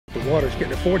the water's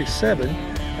getting a 47,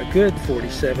 a good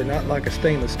 47, not like a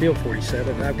stainless steel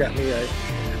 47. And I've got me a,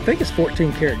 I think it's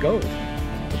 14 karat gold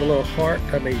with a little heart,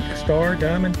 a star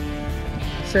diamond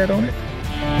set on it.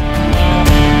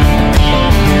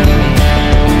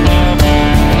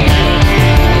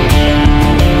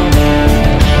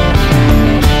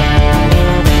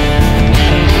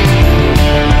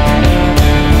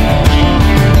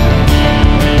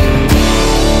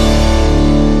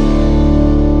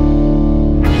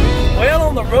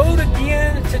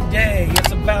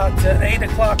 About 8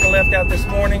 o'clock I left out this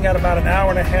morning. Got about an hour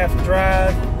and a half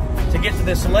drive to get to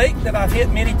this lake that I've hit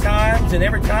many times, and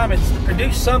every time it's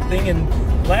produced something. And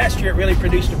last year it really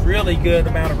produced a really good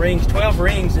amount of rings, 12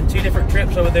 rings in 2 different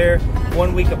trips over there,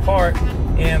 1 week apart.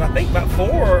 And I think about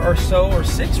 4 or so or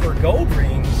 6 were gold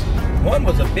rings. One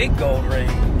was a big gold ring.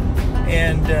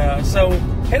 And so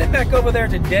headed back over there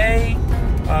today.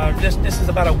 This is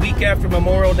about a week after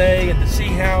Memorial Day, and to see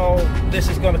how this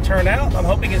is going to turn out. I'm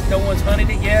hoping no one's hunted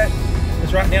it yet,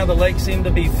 because right now the lakes seem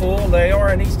to be full. They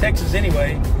are in East Texas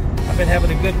anyway. I've been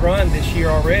having a good run this year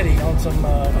already on some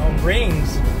on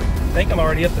rings. I think I'm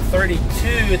already up to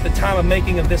 32 at the time of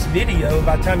making of this video.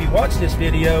 By the time you watch this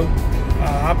video,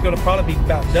 I'm going to probably be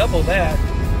about double that.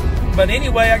 But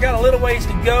anyway, I got a little ways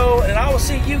to go, and I will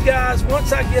see you guys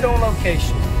once I get on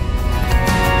location.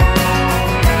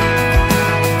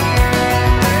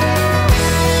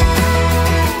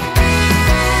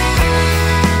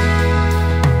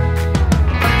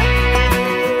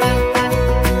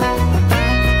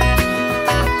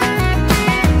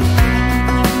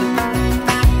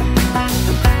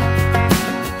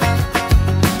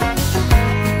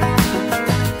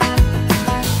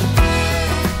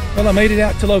 Well, I made it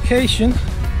out to location.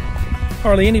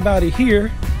 Hardly anybody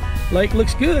here. Lake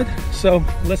looks good, so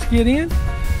let's get in.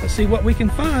 Let's see what we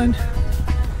can find.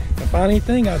 If I find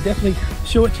anything, I'll definitely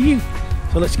show it to you.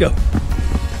 So let's go.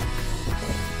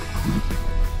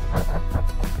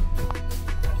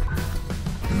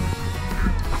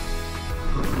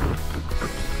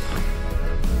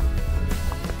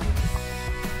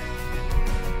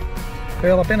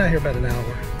 Well, I've been out here about an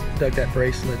hour. Dug that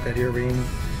bracelet, that earring,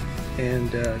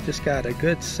 and just got a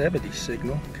good 70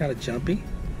 signal, kind of jumpy,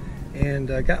 and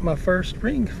got my first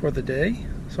ring for the day.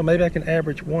 So maybe I can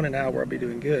average 1 an hour. I'll be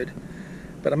doing good.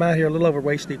 But I'm out here a little over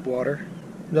waist deep water.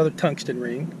 Another tungsten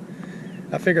ring.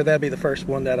 I figured that'd be the first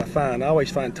one that I find. I always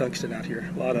find tungsten out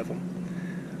here, a lot of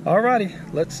them.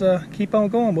 Alrighty, let's keep on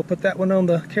going. We'll put that one on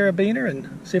the carabiner and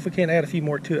see if we can't add a few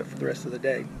more to it for the rest of the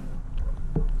day.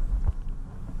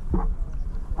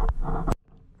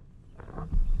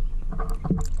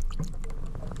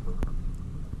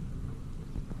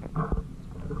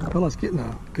 Well, I was getting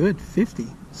a good 50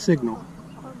 signal,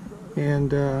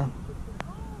 and I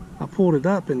pulled it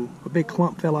up, and a big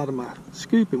clump fell out of my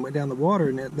scoop and went down the water,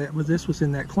 and this was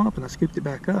in that clump, and I scooped it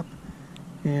back up.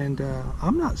 And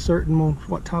I'm not certain on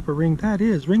what type of ring that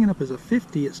is. Ringing up as a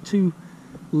 50, it's too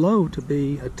low to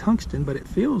be a tungsten, but it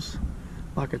feels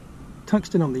like a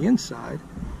tungsten on the inside.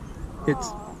 It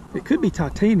could be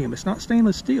titanium. It's not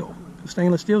stainless steel.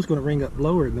 Stainless steel is going to ring up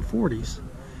lower in the 40s.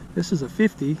 This is a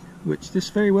 50, which this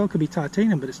very well could be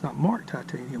titanium, but it's not marked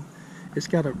titanium. It's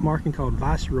got a marking called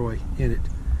Viceroy in it.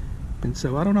 And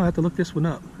so I don't know, I have to look this one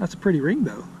up. That's a pretty ring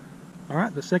though. All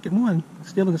right, the second one,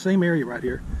 still in the same area right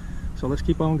here. So let's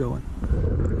keep on going.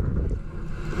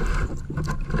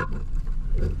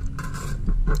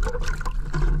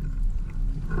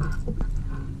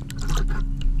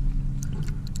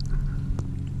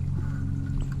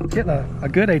 Getting a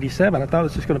good 87. I thought it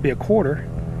was just going to be a quarter.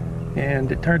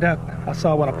 And it turned out, I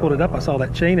saw when I pulled it up, I saw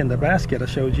that chain in the basket I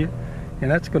showed you.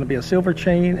 And that's going to be a silver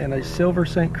chain and a silver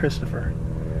St. Christopher.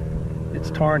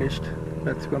 It's tarnished,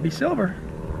 but it's going to be silver.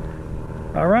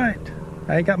 All right.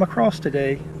 I ain't got my cross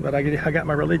today, but I got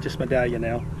my religious medallion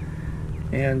now.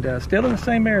 And still in the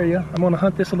same area. I'm going to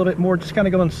hunt this a little bit more, just kind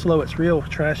of going slow. It's real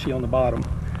trashy on the bottom.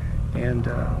 And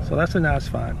so that's a nice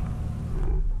find.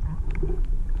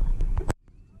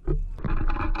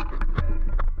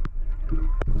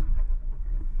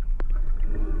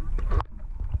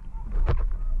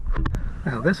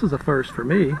 Now this is a first for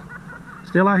me.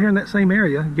 Still out here in that same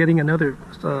area, getting another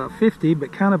 50,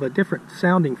 but kind of a different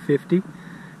sounding 50.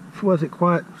 It wasn't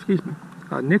quite, excuse me,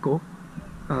 a nickel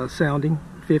sounding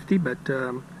 50, but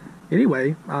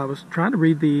anyway, I was trying to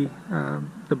read the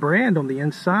brand on the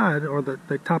inside, or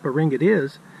the type of ring it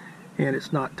is, and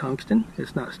it's not tungsten,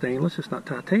 it's not stainless, it's not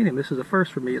titanium. This is a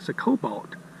first for me. It's a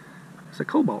cobalt. It's a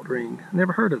cobalt ring.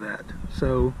 Never heard of that.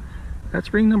 So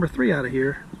that's ring number 3 out of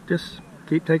here. Just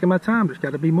keep taking my time. There's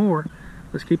got to be more.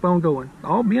 Let's keep on going.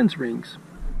 All men's rings.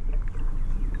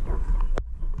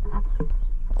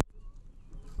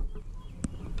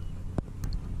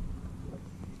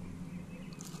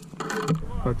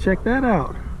 Well, check that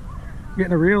out.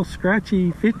 Getting a real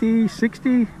scratchy 50,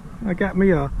 60. I got me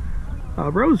a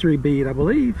rosary bead, I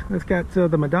believe. It's got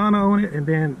the Madonna on it, and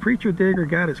then Preacher Digger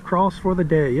got his cross for the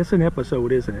day. It's an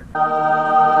episode, isn't it?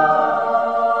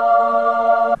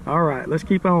 All right, let's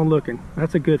keep on looking.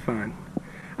 That's a good find.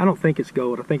 I don't think it's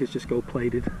gold. I think it's just gold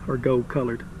plated or gold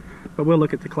colored. But we'll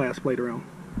look at the clasp later on.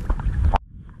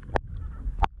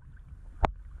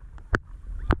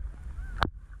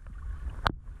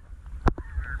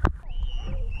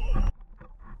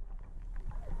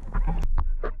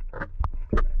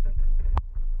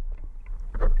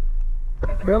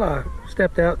 Well, I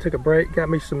stepped out, took a break, got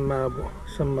me some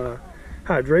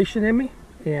hydration in me,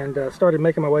 and started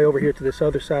making my way over here to this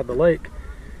other side of the lake,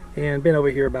 and been over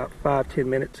here about 5-10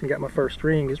 minutes and got my first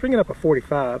ring. It's ringing up a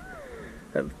 45.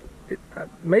 It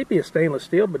may be a stainless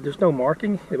steel, but there's no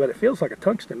marking, but it feels like a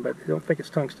tungsten, but I don't think it's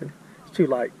tungsten. It's too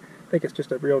light. I think it's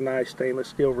just a real nice stainless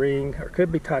steel ring, or it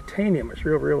could be titanium. It's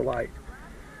real light.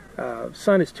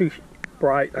 Sun is too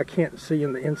bright. I can't see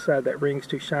in the inside. That ring's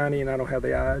too shiny, and I don't have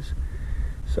the eyes.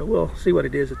 So we'll see what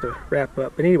it is at the wrap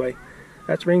up. But anyway,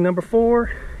 that's ring number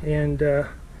 4, and so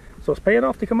it's paying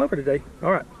off to come over today.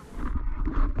 All right.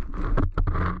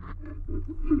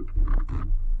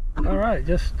 All right,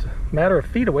 just a matter of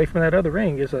feet away from that other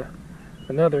ring is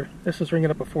another. This is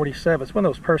ringing up a 47. It's one of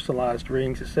those personalized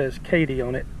rings. It says Katie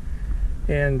on it,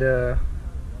 and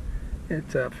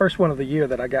it's first one of the year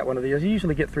that I got one of these. I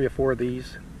usually get 3 or 4 of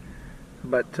these,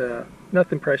 but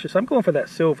nothing precious. I'm going for that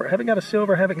silver. I haven't got a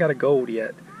silver, I haven't got a gold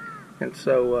yet. And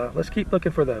so let's keep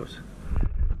looking for those.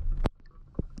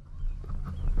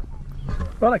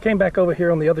 Well, I came back over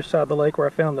here on the other side of the lake where I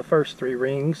found the first 3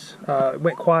 rings.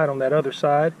 Went quiet on that other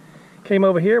side. Came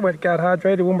over here, got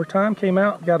hydrated one more time, came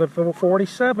out, got a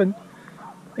 47.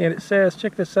 And it says,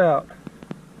 check this out.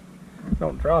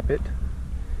 Don't drop it.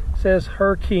 It says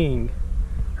Her King.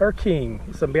 Her King.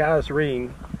 It's a guy's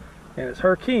ring. And it's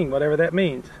Her King, whatever that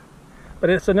means. But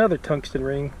it's another tungsten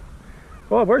ring.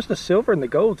 Well, where's the silver and the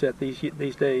golds at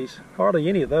these days? Hardly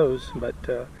any of those. But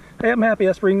hey, I'm happy.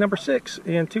 That's ring number 6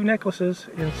 and 2 necklaces.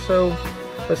 And so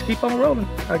let's keep on rolling.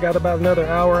 I got about another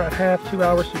hour and a half, 2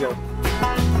 hours to go.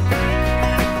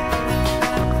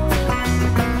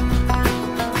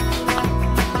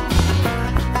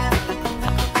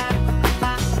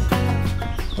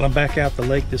 Well, I'm back out the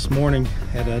lake this morning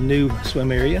at a new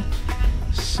swim area.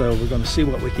 So we're going to see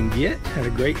what we can get. Had a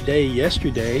great day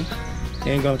yesterday,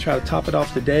 and going to try to top it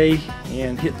off today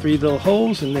and hit 3 little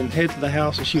holes and then head to the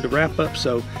house and shoot a wrap up.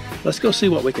 So let's go see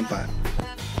what we can find.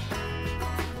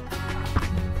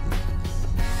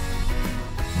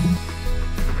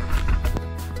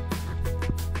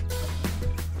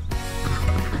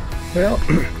 Well,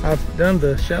 I've done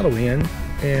the shallow end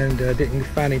and didn't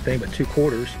find anything but 2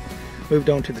 quarters. Moved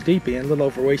on to the deep end, a little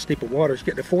over waist deep of water. It's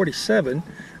getting a 47,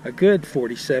 a good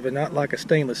 47, not like a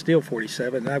stainless steel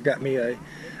 47. And I've got me I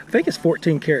think it's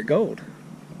 14 karat gold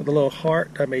with a little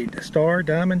heart, a star,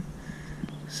 diamond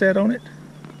set on it.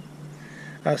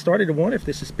 I started to wonder if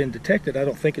this has been detected. I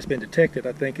don't think it's been detected.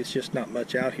 I think it's just not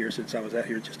much out here since I was out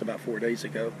here just about 4 days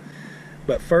ago.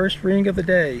 But first ring of the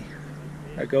day,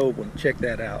 a gold one. Check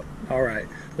that out. All right,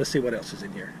 let's see what else is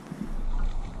in here.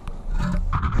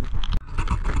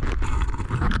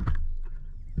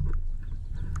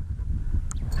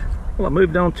 Well, I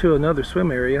moved on to another swim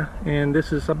area, and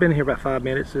I've been here about 5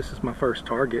 minutes. This is my first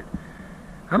target.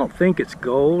 I don't think it's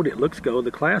gold. It looks gold.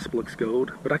 The clasp looks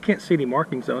gold, but I can't see any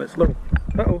markings on it. It's a little,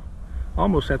 uh-oh,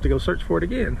 almost have to go search for it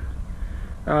again.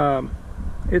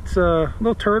 It's a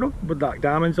little turtle with like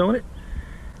diamonds on it.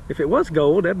 If it was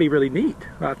gold, that'd be really neat.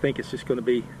 I think it's just going to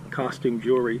be costume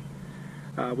jewelry.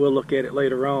 We'll look at it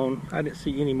later on. I didn't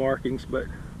see any markings, but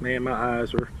man, my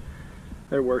eyes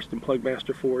they're worse than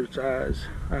Plugmaster Ford's eyes.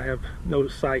 I have no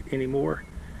sight anymore.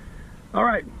 All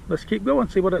right, let's keep going,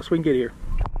 see what else we can get here.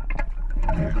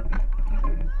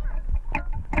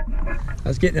 I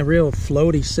was getting a real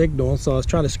floaty signal, so I was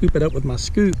trying to scoop it up with my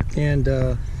scoop,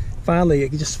 and finally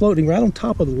it was just floating right on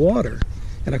top of the water,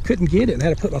 and I couldn't get it, and I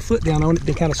had to put my foot down on it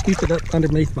and kind of scoop it up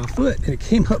underneath my foot, and it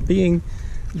came up being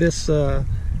this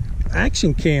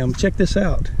action cam. Check this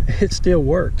out. It still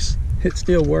works. It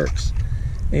still works.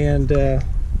 And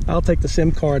I'll take the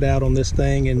SIM card out on this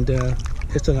thing, and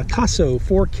it's an Picasso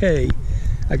 4K.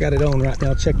 I got it on right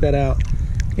now. Check that out.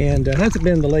 And it hasn't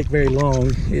been in the lake very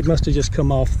long. It must have just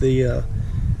come off the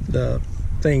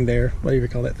thing there, whatever you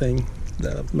call that thing,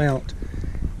 the mount,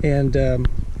 and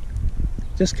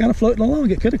just kind of floating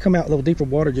along. It could have come out a little deeper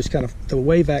water, just kind of the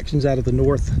wave action's out of the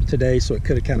north today, so it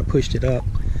could have kind of pushed it up.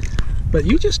 But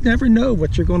you just never know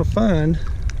what you're going to find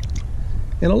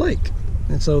in a lake.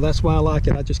 And so that's why I like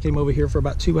it. I just came over here for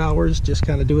about 2 hours, just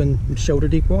kind of doing shoulder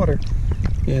deep water.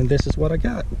 And this is what I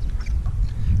got.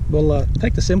 We'll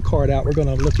take the SIM card out. We're going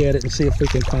to look at it and see if we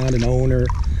can find an owner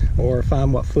or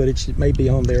find what footage it may be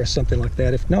on there or something like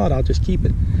that. If not, I'll just keep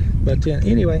it. But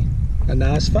anyway, a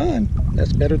nice find.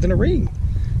 That's better than a ring.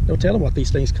 Don't tell them what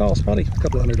these things cost. Probably a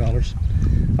couple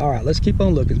 $100. All right, let's keep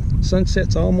on looking.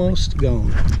 Sunset's almost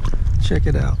gone. Check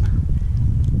it out.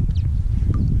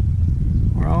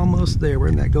 We're almost there. We're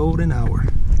in that golden hour.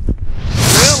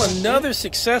 Well, another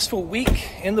successful week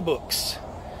in the books.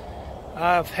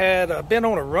 I've been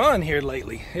on a run here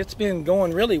lately. It's been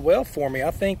going really well for me. I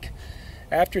think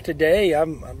after today,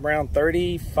 I'm around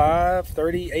 35,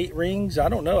 38 rings. I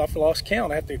don't know. I've lost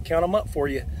count. I have to count them up for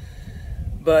you.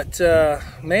 But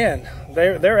man,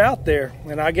 they're out there,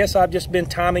 and I guess I've just been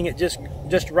timing it just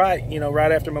right. You know,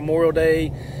 right after Memorial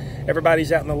Day,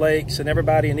 everybody's out in the lakes, and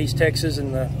everybody in East Texas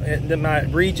and my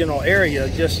regional area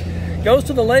just goes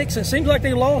to the lakes. And it seems like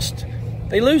they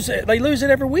lose it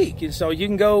every week. And so you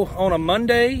can go on a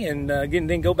Monday and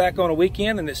then go back on a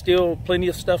weekend, and there's still plenty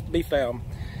of stuff to be found.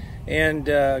 And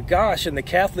gosh, and the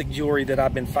Catholic jewelry that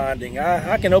I've been finding,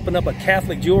 I can open up a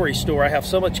Catholic jewelry store. I have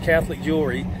so much Catholic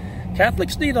jewelry.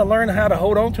 Catholics need to learn how to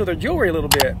hold on to their jewelry a little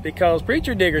bit, because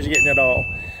preacher diggers are getting it all.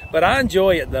 But I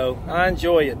enjoy it though. I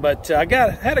enjoy it. But I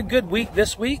had a good week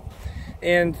this week,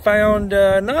 and found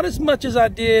not as much as I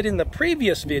did in the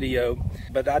previous video,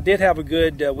 but I did have a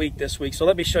good week this week. So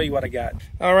let me show you what I got.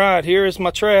 All right, here is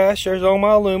my trash. There's all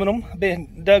my aluminum.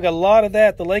 I've dug a lot of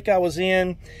that. The lake I was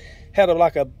in had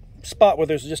like a spot where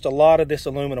there's just a lot of this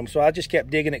aluminum, so I just kept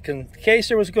digging it in case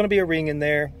there was going to be a ring in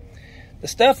there. The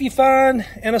stuff you find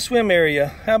in a swim area,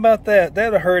 how about that?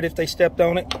 That would hurt if they stepped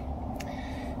on it.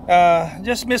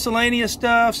 Just miscellaneous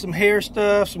stuff, some hair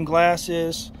stuff, some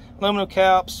glasses, aluminum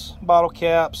caps, bottle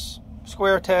caps,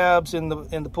 square tabs in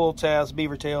the pull tabs,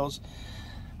 beaver tails.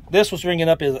 This was ringing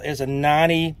up as a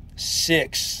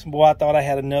 96. Boy, I thought I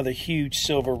had another huge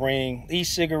silver ring.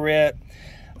 E-cigarette.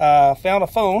 Found a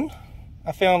phone.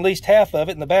 I found at least half of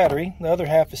it in the battery. The other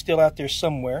half is still out there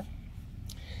somewhere.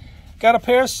 Got a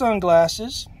pair of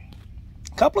sunglasses.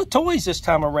 A couple of toys this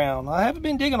time around. I haven't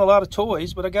been digging a lot of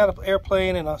toys, but I got an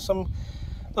airplane and some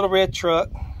little red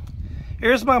truck.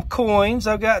 Here's my coins.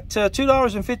 I've got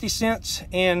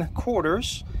 $2.50 in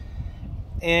quarters.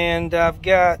 And I've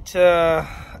got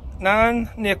 9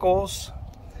 nickels.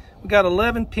 We've got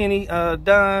 11 penny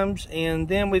dimes. And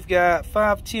then we've got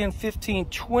 5, 10, 15,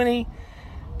 20,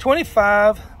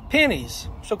 25 pennies.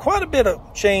 So quite a bit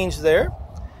of change there.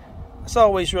 It's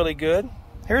always really good.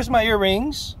 Here's my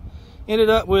earrings. Ended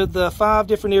up with 5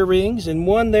 different earrings, and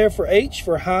 1 there for H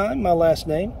for Heim, my last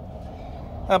name.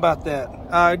 How about that?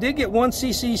 I did get 1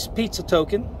 CC's pizza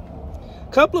token.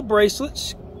 A couple of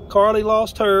bracelets. Carly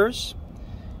lost hers.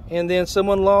 And then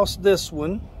someone lost this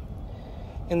one.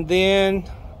 And then,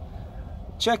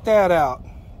 check that out.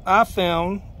 I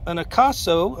found an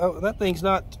Akaso. Oh, that thing's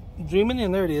not zooming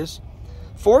in. There it is.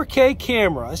 4K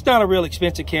camera. It's not a real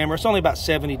expensive camera. It's only about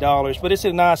 $70, but it's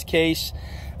a nice case.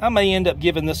 I may end up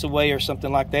giving this away or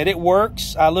something like that. It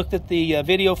works. I looked at the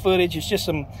video footage. It's just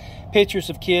some pictures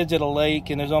of kids at a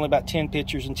lake, and there's only about 10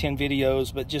 pictures and 10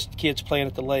 videos, but just kids playing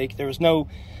at the lake. There was no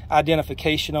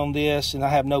identification on this, and I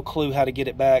have no clue how to get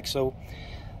it back. So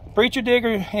Preacher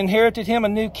Digger inherited him a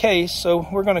new case, so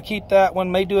we're going to keep that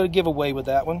one. May do a giveaway with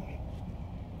that one.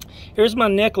 Here's my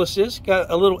necklaces.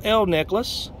 Got a little L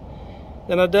necklace.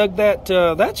 Then I dug that.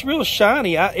 That's real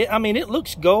shiny. I mean, it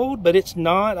looks gold, but it's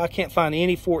not. I can't find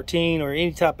any 14 or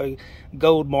any type of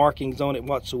gold markings on it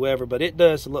whatsoever, but it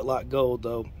does look like gold,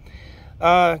 though.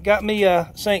 Got me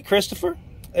a St. Christopher.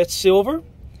 It's silver.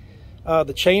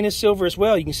 The chain is silver as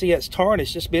well. You can see it's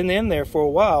tarnished. It's been in there for a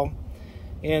while.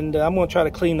 And I'm going to try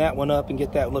to clean that one up and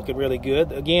get that looking really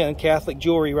good. Again, Catholic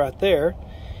jewelry right there.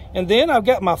 And then I've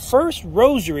got my first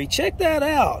rosary. Check that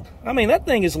out. I mean, that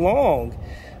thing is long.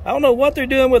 I don't know what they're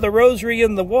doing with a rosary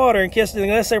in the water,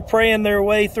 unless they're praying their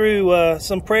way through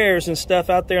some prayers and stuff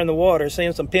out there in the water,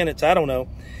 saying some penance. I don't know.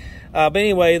 But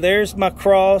anyway, there's my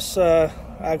cross.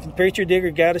 Preacher Digger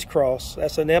got his cross.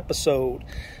 That's an episode.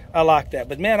 I like that.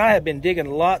 But man, I have been digging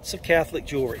lots of Catholic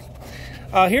jewelry.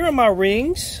 Here are my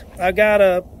rings. I got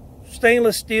a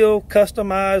stainless steel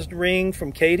customized ring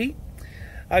from Katie.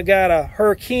 I got a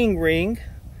Her King ring.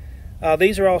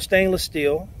 These are all stainless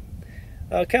steel.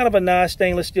 Kind of a nice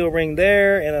stainless steel ring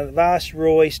there, and a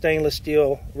Viceroy stainless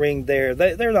steel ring there.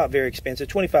 They're not very expensive,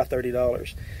 $25,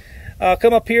 $30.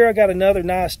 Come up here, I got another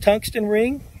nice tungsten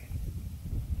ring.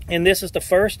 And this is the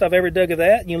first I've ever dug of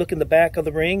that. And you look in the back of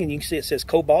the ring, and you can see it says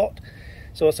cobalt.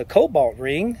 So it's a cobalt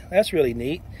ring. That's really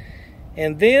neat.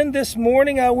 And then this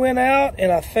morning I went out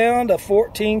and I found a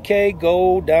 14K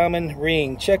gold diamond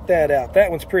ring. Check that out. That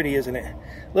one's pretty, isn't it?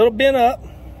 A little bent up.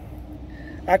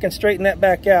 I can straighten that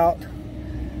back out.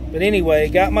 But anyway,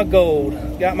 got my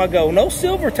gold. Got my gold. No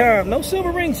silver time. No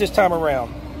silver rings this time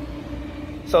around.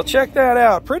 So check that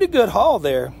out. Pretty good haul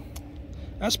there.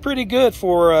 That's pretty good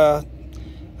for,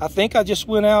 I think I just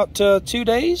went out 2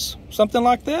 days, something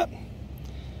like that.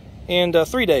 And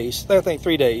 3 days. I think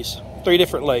 3 days. 3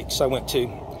 different lakes I went to.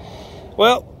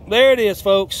 Well, there it is,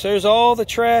 folks. There's all the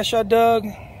trash I dug.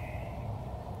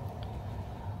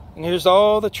 And here's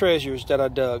all the treasures that I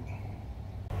dug.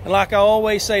 And like I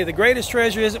always say, the greatest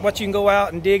treasure isn't what you can go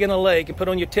out and dig in a lake and put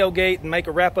on your tailgate and make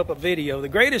a wrap up a video. The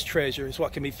greatest treasure is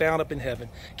what can be found up in heaven.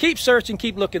 Keep searching,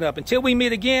 keep looking up. Until we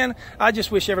meet again, I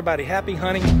just wish everybody happy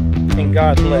hunting and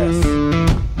God bless.